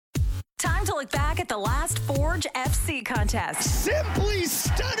Time to look back at the last Forge FC contest. Simply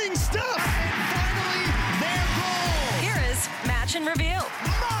stunning stuff. And finally, their goal. Here is Match and Review.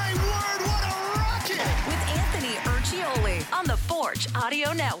 My word, what a rocket. With Anthony Urciuoli on the Forge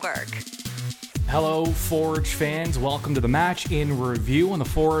Audio Network. Hello, Forge fans. Welcome to the Match in Review on the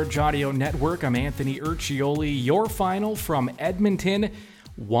Forge Audio Network. I'm Anthony Urciuoli. Your final from Edmonton,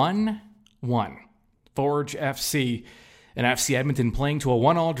 1-1. Forge FC. And FC Edmonton playing to a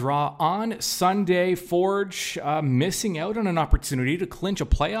 1-1 draw on Sunday. Forge missing out on an opportunity to clinch a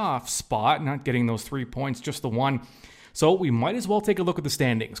playoff spot, not getting those 3 points, just the one. So we might as well take a look at the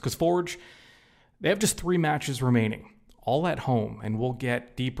standings, because Forge, they have just 3 matches remaining, all at home, and we'll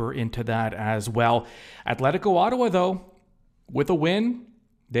get deeper into that as well. Atletico Ottawa, though, with a win,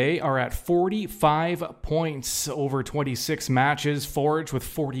 they are at 45 points over 26 matches. Forge with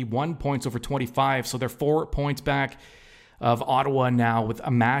 41 points over 25, so they're 4 points back of Ottawa now with a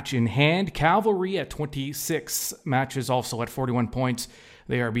match in hand. Cavalry at 26 matches, also at 41 points.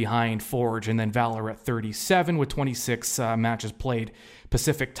 They are behind Forge, and then Valor at 37 with 26 matches played.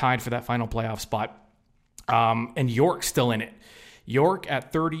 Pacific tied for that final playoff spot. And York still in it. York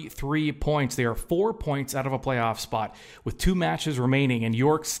at 33 points. They are 4 points out of a playoff spot with 2 matches remaining. And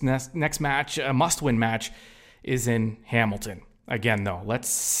York's next match, a must-win match, is in Hamilton. Again, though, let's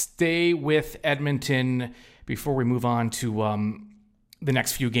stay with Edmonton before we move on to the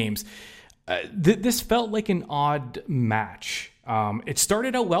next few games. This felt like an odd match. It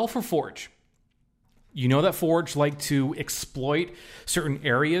started out well for Forge. You know that Forge like to exploit certain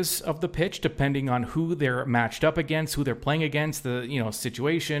areas of the pitch depending on who they're matched up against, who they're playing against, the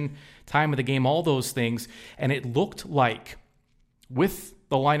situation, time of the game, all those things. And it looked like with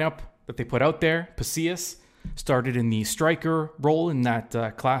the lineup that they put out there, Pacius started in the striker role in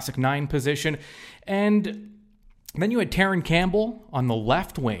that classic 9 position. And then you had Terran Campbell on the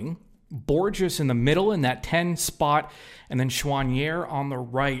left wing, Borges in the middle in that 10 spot, and then Chouanier on the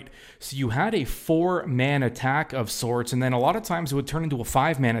right. So you had a 4-man attack of sorts, and then a lot of times it would turn into a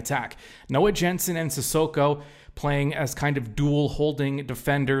 5-man attack. Noah Jensen and Sissoko playing as kind of dual holding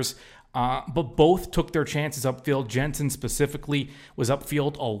defenders, but both took their chances upfield. Jensen specifically was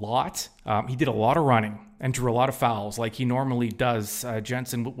upfield a lot. He did a lot of running and drew a lot of fouls like he normally does.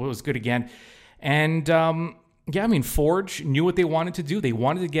 Jensen was good again. And Forge knew what they wanted to do. They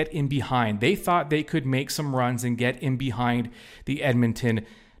wanted to get in behind. They thought they could make some runs and get in behind the Edmonton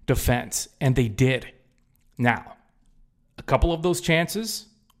defense, and they did. Now, a couple of those chances,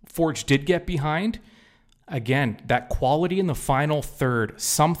 Forge did get behind. Again, that quality in the final third,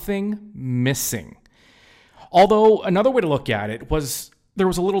 something missing. Although another way to look at it was there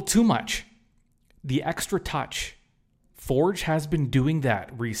was a little too much. The extra touch. Forge has been doing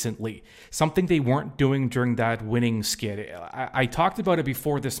that recently, something they weren't doing during that winning skid. I talked about it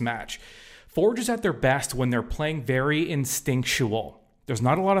before this match. Forge is at their best when they're playing very instinctual. There's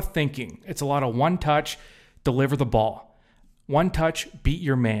not a lot of thinking. It's a lot of one touch, deliver the ball. One touch, beat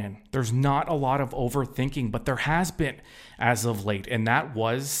your man. There's not a lot of overthinking, but there has been as of late. And that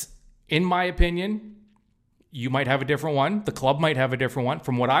was, in my opinion, you might have a different one. The club might have a different one.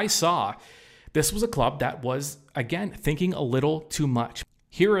 From what I saw, this was a club that was, again, thinking a little too much.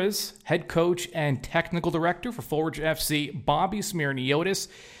 Here is head coach and technical director for Forge FC, Bobby Smyrniotis.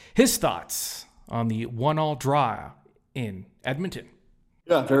 His thoughts on the 1-1 draw in Edmonton.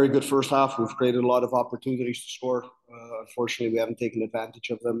 Yeah, very good first half. We've created a lot of opportunities to score. Unfortunately, we haven't taken advantage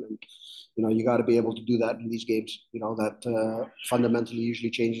of them. And, you got to be able to do that in these games. That fundamentally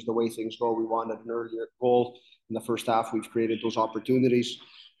usually changes the way things go. We wanted an earlier goal in the first half. We've created those opportunities.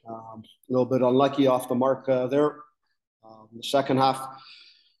 A little bit unlucky off the mark there. In the second half,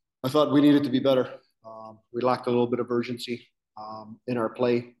 I thought we needed to be better. We lacked a little bit of urgency in our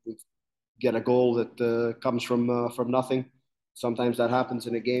play. We get a goal that comes from nothing. Sometimes that happens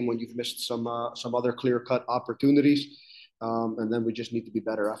in a game when you've missed some other clear-cut opportunities, and then we just need to be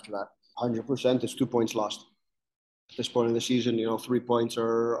better after that. 100%, it's 2 points lost. At this point in the season, 3 points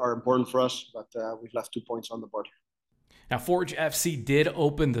are important for us, but we've left 2 points on the board. Now, Forge FC did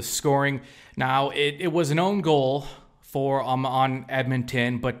open the scoring. Now, it was an own goal for on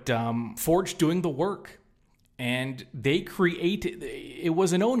Edmonton, but Forge doing the work. And they created, it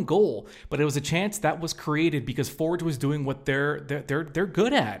was an own goal, but it was a chance that was created because Forge was doing what they're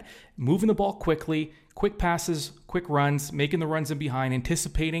good at. Moving the ball quickly, quick passes, quick runs, making the runs in behind,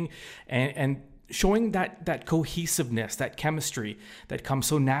 anticipating, and showing that cohesiveness, that chemistry that comes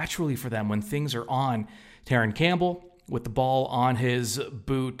so naturally for them when things are on. Terran Campbell with the ball on his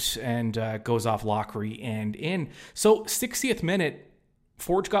boot and goes off Lockery and in. So 60th minute,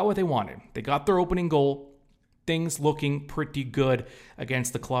 Forge got what they wanted. They got their opening goal. things looking pretty good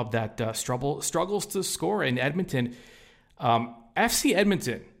against the club that struggles to score in Edmonton. FC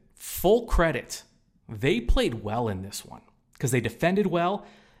Edmonton, full credit. They played well in this one because they defended well.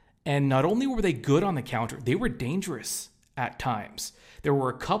 And not only were they good on the counter, they were dangerous at times. There were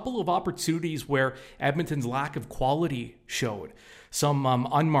a couple of opportunities where Edmonton's lack of quality showed. Some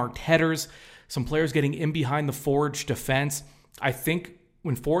unmarked headers, some players getting in behind the Forge defense. I think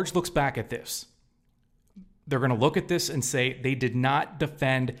when Forge looks back at this, they're going to look at this and say they did not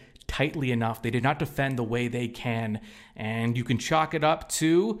defend tightly enough. They did not defend the way they can. And you can chalk it up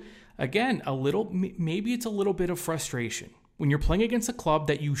to, again, maybe it's a little bit of frustration. When you're playing against a club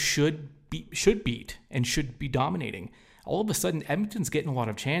that you should beat and should be dominating, all of a sudden Edmonton's getting a lot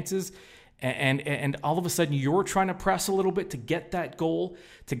of chances, and all of a sudden you're trying to press a little bit to get that goal,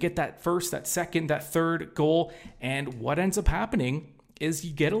 to get that first, that second, that third goal, and what ends up happening is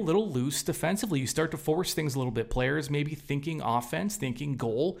you get a little loose defensively. You start to force things a little bit. Players maybe thinking offense, thinking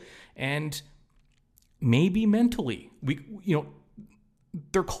goal, and maybe mentally.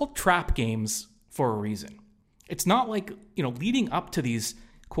 They're called trap games for a reason. It's not like, leading up to these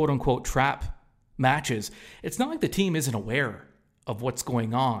quote-unquote trap matches, it's not like the team isn't aware of what's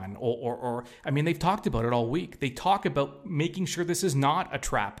going on. Or they've talked about it all week. They talk about making sure this is not a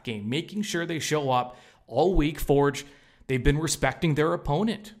trap game, making sure they show up all week. Forge, they've been respecting their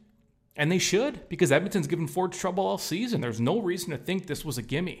opponent. And they should, because Edmonton's given Forge trouble all season. There's no reason to think this was a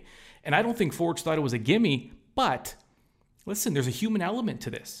gimme. And I don't think Forge thought it was a gimme, but listen, there's a human element to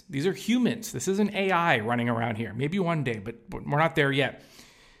this. These are humans. This isn't AI running around here. Maybe one day, but we're not there yet.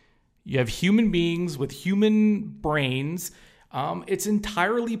 You have human beings with human brains. It's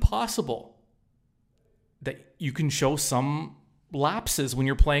entirely possible that you can show some lapses when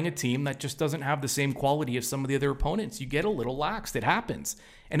you're playing a team that just doesn't have the same quality as some of the other opponents. You get a little laxed. It happens.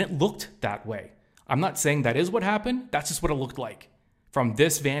 And it looked that way. I'm not saying that is what happened. That's just what it looked like from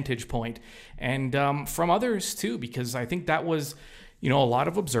this vantage point, and from others too, because I think that was, a lot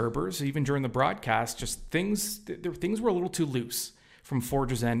of observers, even during the broadcast, just things were a little too loose from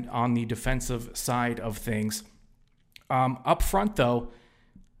Forge's end on the defensive side of things. Up front, though,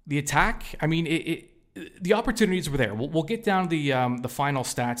 the attack, the opportunities were there. We'll get down to the final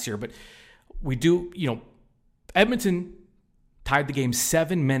stats here, but we do, Edmonton tied the game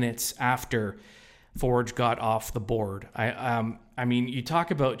 7 minutes after Forge got off the board. You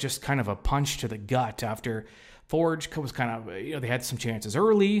talk about just kind of a punch to the gut after Forge was kind of, they had some chances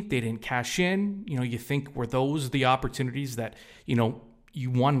early. They didn't cash in. You think, were those the opportunities that, you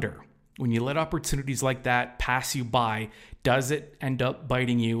wonder when you let opportunities like that pass you by, does it end up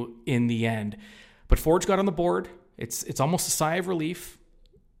biting you in the end? But Forge got on the board. It's almost a sigh of relief.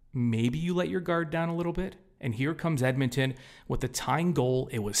 Maybe you let your guard down a little bit. And here comes Edmonton with the tying goal.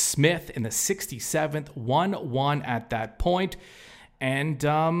 It was Smith in the 67th, 1-1 at that point. And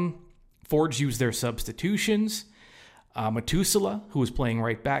Forge used their substitutions. Matusala, who was playing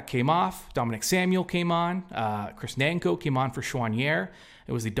right back, came off. Dominic Samuel came on. Chris Nanko came on for Chouanière.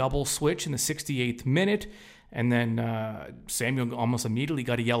 It was the double switch in the 68th minute. And then Samuel almost immediately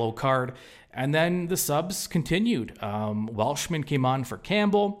got a yellow card. And then the subs continued. Welshman came on for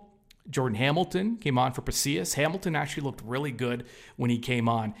Campbell. Jordan Hamilton came on for Pacius. Hamilton actually looked really good when he came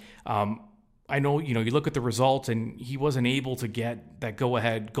on. I know, you look at the results and he wasn't able to get that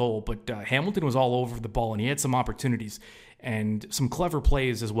go-ahead goal, but Hamilton was all over the ball and he had some opportunities and some clever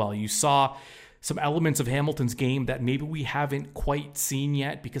plays as well. You saw some elements of Hamilton's game that maybe we haven't quite seen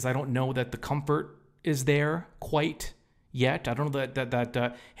yet, because I don't know that the comfort is there quite yet. I don't know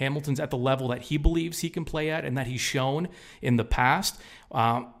that Hamilton's at the level that he believes he can play at and that he's shown in the past.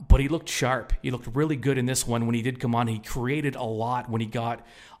 But he looked sharp. He looked really good in this one when he did come on. He created a lot when he got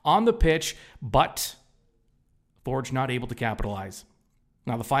on the pitch, but Forge not able to capitalize.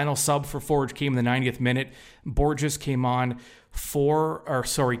 Now, the final sub for Forge came in the 90th minute. Borges came off for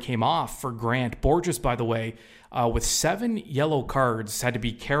Grant. Borges, by the way, with 7 yellow cards, had to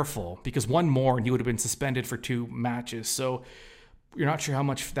be careful because one more and he would have been suspended for 2 matches. So you're not sure how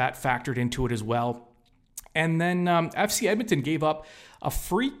much that factored into it as well. And then FC Edmonton gave up a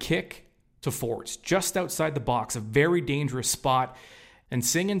free kick to Forge just outside the box, a very dangerous spot. And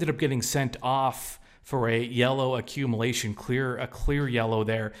Singh ended up getting sent off for a yellow accumulation, a clear yellow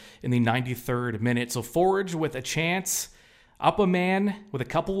there in the 93rd minute. So Forge with a chance, up a man with a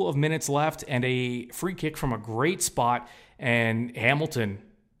couple of minutes left, and a free kick from a great spot. And Hamilton,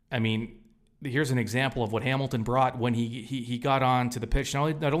 here's an example of what Hamilton brought when he got onto the pitch.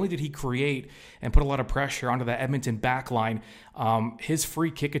 Not only did he create and put a lot of pressure onto the Edmonton back line, his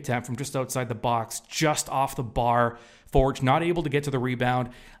free kick attempt from just outside the box, just off the bar, Forge not able to get to the rebound,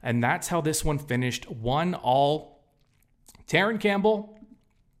 and that's how this one finished 1-1. Terran Campbell,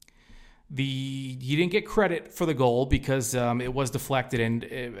 he didn't get credit for the goal because it was deflected and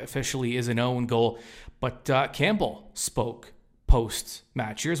it officially is an own goal, but Campbell spoke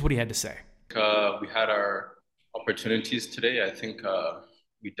post-match. Here's what he had to say. We had our opportunities today. I think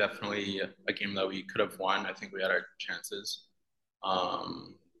we definitely, a game that we could have won. I think we had our chances.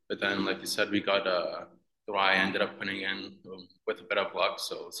 But then, like you said, we got the I ended up putting in with a bit of luck.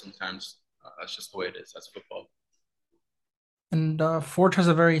 So sometimes that's just the way it is. That's football. And Forge has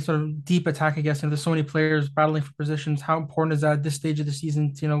a very sort of deep attack, I guess. And there's so many players battling for positions. How important is that at this stage of the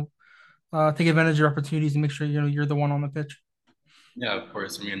season to, take advantage of your opportunities and make sure, you're the one on the pitch? Yeah, of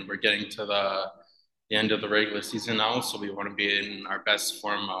course. I mean, we're getting to the end of the regular season now, so we want to be in our best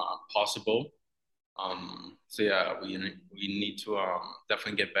form possible. So yeah, we need to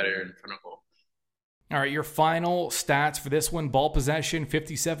definitely get better in front of goal. All right, your final stats for this one: ball possession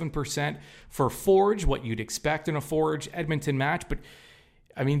 57% for Forge, what you'd expect in a Forge Edmonton match. But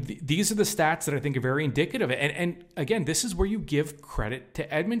I mean, these are the stats that I think are very indicative. And again, this is where you give credit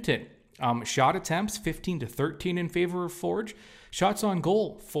to Edmonton. Shot attempts 15-13 in favor of Forge. Shots on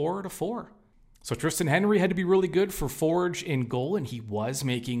goal 4-4. So Tristan Henry had to be really good for Forge in goal, and he was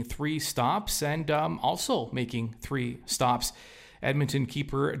making 3 stops and also making 3 stops. Edmonton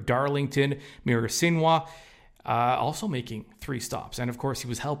keeper Darlington Mirasinwa also making 3 stops. And of course, he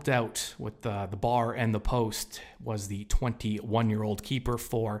was helped out with the bar and the post, was the 21-year-old keeper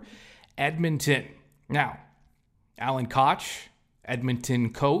for Edmonton. Now, Alan Koch,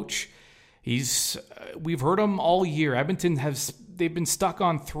 Edmonton coach, we've heard him all year. Edmonton they've been stuck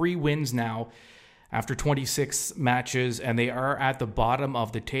on 3 wins now after 26 matches, and they are at the bottom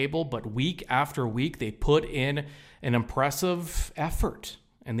of the table. But week after week, they put in an impressive effort,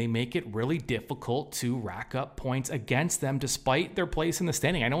 and they make it really difficult to rack up points against them despite their place in the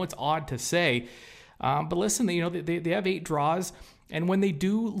standing. I know it's odd to say, but listen, they have 8 draws, and when they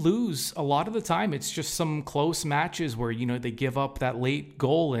do lose, a lot of the time it's just some close matches where they give up that late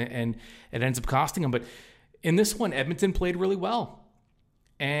goal and it ends up costing them. But in this one, Edmonton played really well,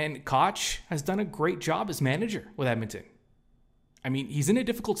 and Koch has done a great job as manager with Edmonton. I mean, he's in a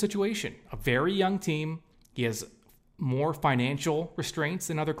difficult situation, a very young team. He has more financial restraints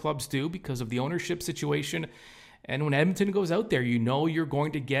than other clubs do because of the ownership situation. And when Edmonton goes out there, you're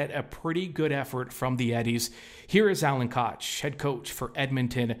going to get a pretty good effort from the Eddies. Here is Alan Koch, head coach for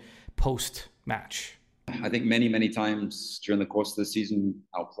Edmonton, post-match. I think many, many times during the course of the season,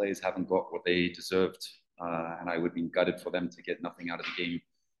 our players haven't got what they deserved. And I would be gutted for them to get nothing out of the game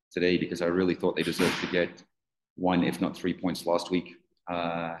today, because I really thought they deserved to get 1, if not 3 points last week.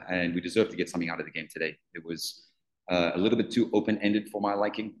 And we deserved to get something out of the game today. It was a little bit too open-ended for my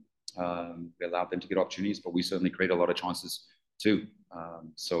liking. We allowed them to get opportunities, but we certainly created a lot of chances too.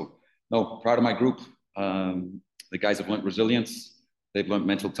 Proud of my group. The guys have learned resilience. They've learned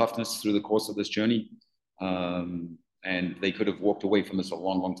mental toughness through the course of this journey. And they could have walked away from this a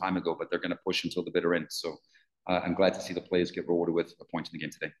long, long time ago, but they're going to push until the bitter end. So I'm glad to see the players get rewarded with a point in the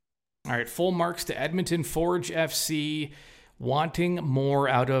game today. All right, full marks to Edmonton. Forge FC wanting more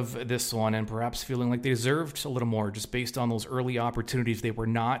out of this one and perhaps feeling like they deserved a little more just based on those early opportunities they were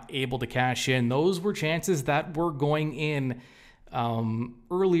not able to cash in. Those were chances that were going in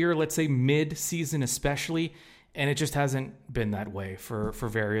earlier, let's say mid-season especially, and it just hasn't been that way for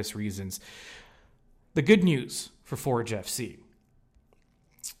various reasons. The good news for Forge FC,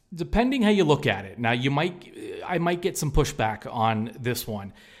 depending how you look at it. Now, I might get some pushback on this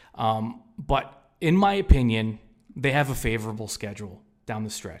one, but in my opinion, they have a favorable schedule down the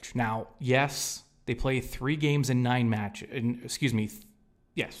stretch. Now, yes, they play 3 games in 9 matches.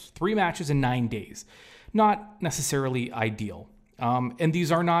 3 matches in 9 days. Not necessarily ideal. And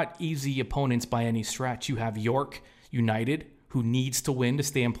these are not easy opponents by any stretch. You have York United, who needs to win to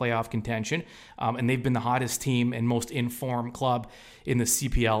stay in playoff contention. And they've been the hottest team and most informed club in the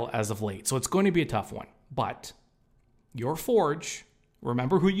CPL as of late. So it's going to be a tough one. But your Forge,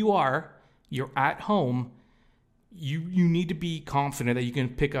 remember who you are. You're at home. You need to be confident that you can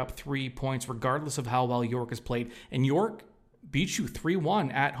pick up 3 points regardless of how well York has played. And York beat you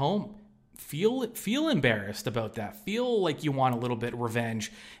 3-1 at home. Feel embarrassed about that. Feel like you want a little bit of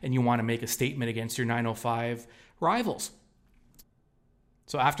revenge and you want to make a statement against your 905 rivals.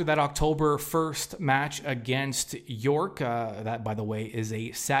 So after that October 1st match against York, that, by the way, is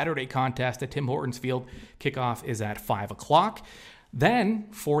a Saturday contest at Tim Hortons Field. Kickoff is at 5 o'clock. Then,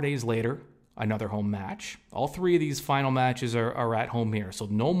 4 days later, another home match. All 3 of these final matches are at home here, so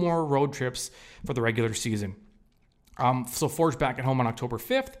no more road trips for the regular season. So Forge back at home on October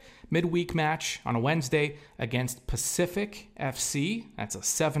 5th, midweek match on a Wednesday against Pacific FC. That's a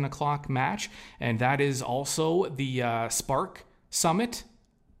 7 o'clock match, and that is also the Spark Summit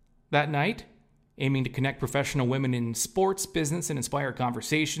that night, aiming to connect professional women in sports, business, and inspire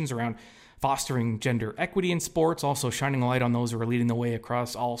conversations around fostering gender equity in sports, also shining a light on those who are leading the way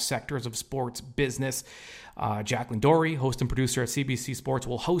across all sectors of sports business. Jacqueline Dory, host and producer at CBC Sports,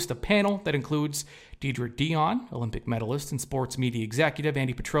 will host a panel that includes Deidre Dion, Olympic medalist and sports media executive,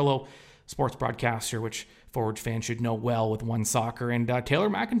 Andy Petrillo, sports broadcaster, which Forge fans should know well with One Soccer, and Taylor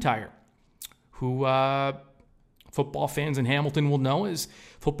McIntyre, who football fans in Hamilton will know is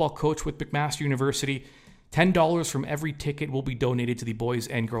football coach with McMaster University. $10 from every ticket will be donated to the Boys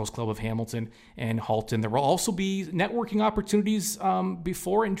and Girls Club of Hamilton and Halton. There will also be networking opportunities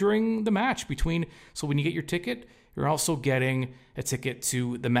before and during the match. So when you get your ticket, you're also getting a ticket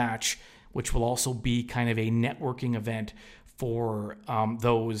to the match, which will also be kind of a networking event for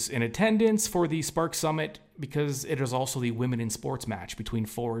those in attendance for the Spark Summit, because it is also the Women in Sports match between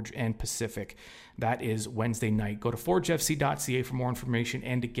Forge and Pacific. That is Wednesday night. Go to forgefc.ca for more information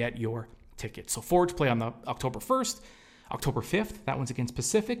and to get your tickets. So Forge play on the October 1st, October 5th. That one's against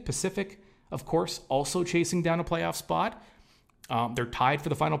Pacific. Pacific, of course, also chasing down a playoff spot. They're tied for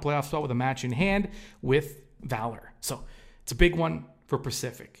the final playoff spot with a match in hand with Valor. So it's a big one for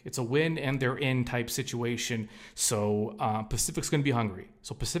Pacific. It's a win and they're in type situation. So Pacific's going to be hungry.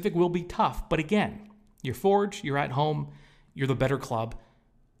 So Pacific will be tough. But again, you're Forge, you're at home, you're the better club.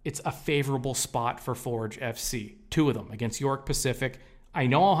 It's a favorable spot for Forge FC. 2 of them against York, Pacific. I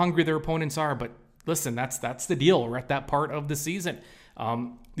know how hungry their opponents are, but listen, that's the deal. We're at that part of the season.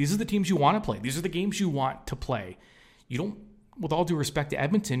 These are the teams you want to play. These are the games you want to play. You don't, with all due respect to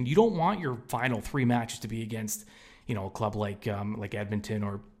Edmonton, you don't want your final 3 matches to be against, a club like Edmonton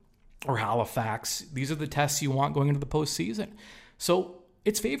or Halifax. These are the tests you want going into the postseason. So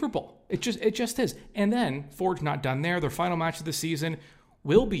it's favorable. It just is. And then Forge not done there. Their final match of the season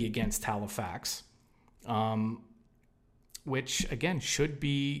will be against Halifax. Which again should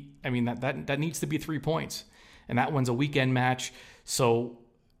be, that needs to be 3 points, and that one's a weekend match. So,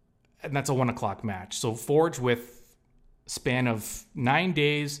 and that's a 1 o'clock match. So Forge with span of 9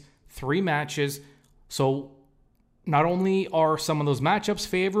 days, 3 matches. So not only are some of those matchups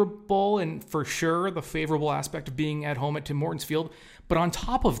favorable, and for sure the favorable aspect of being at home at Tim Hortons Field, but on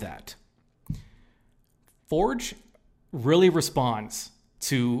top of that, Forge really responds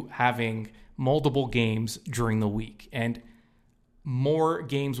to having multiple games during the week and more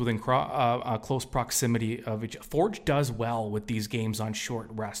games within close proximity of each. Forge does well with these games on short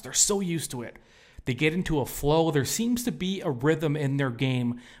rest. They're so used to it. They get into a flow. There seems to be a rhythm in their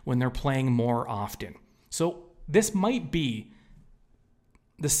game when they're playing more often. So this might be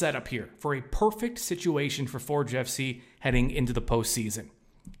the setup here for a perfect situation for Forge FC heading into the postseason.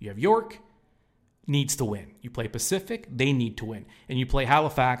 You have York, needs to win. You play Pacific, they need to win. And you play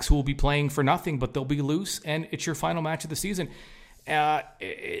Halifax, who will be playing for nothing, but they'll be loose, and it's your final match of the season.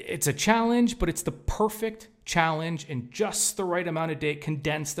 It's a challenge, but it's the perfect challenge in just the right amount of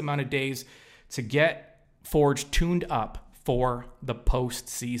condensed amount of days to get Forge tuned up for the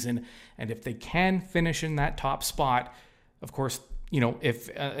postseason. And if they can finish in that top spot, of course, if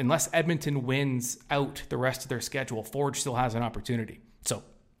unless Edmonton wins out the rest of their schedule, Forge still has an opportunity. So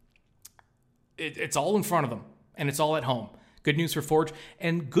it's all in front of them, and it's all at home. Good news for Forge,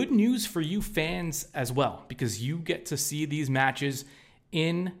 and good news for you fans as well, because you get to see these matches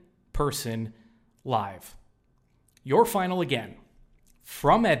in person live. Your final again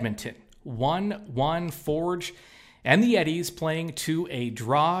from Edmonton, 1-1 Forge and the Eddies playing to a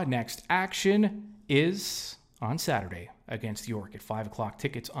draw. Next action is on Saturday against York at 5 o'clock.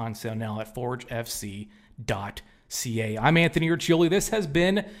 Tickets on sale now at forgefc.ca. I'm Anthony Urciuoli. This has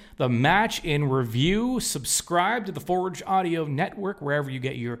been the Match in Review. Subscribe to the Forge Audio Network wherever you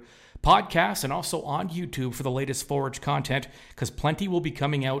get your podcasts, and also on YouTube for the latest Forge content, because plenty will be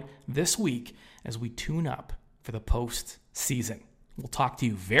coming out this week as we tune up for the postseason. We'll talk to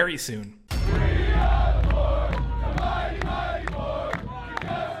you very soon.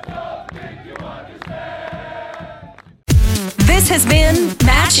 This has been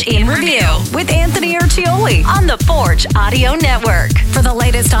Match in Review with Anthony Urciuoli on the Forge Audio Network. For the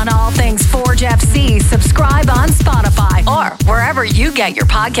latest on all things Forge FC, subscribe on Spotify or wherever you get your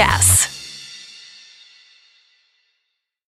podcasts.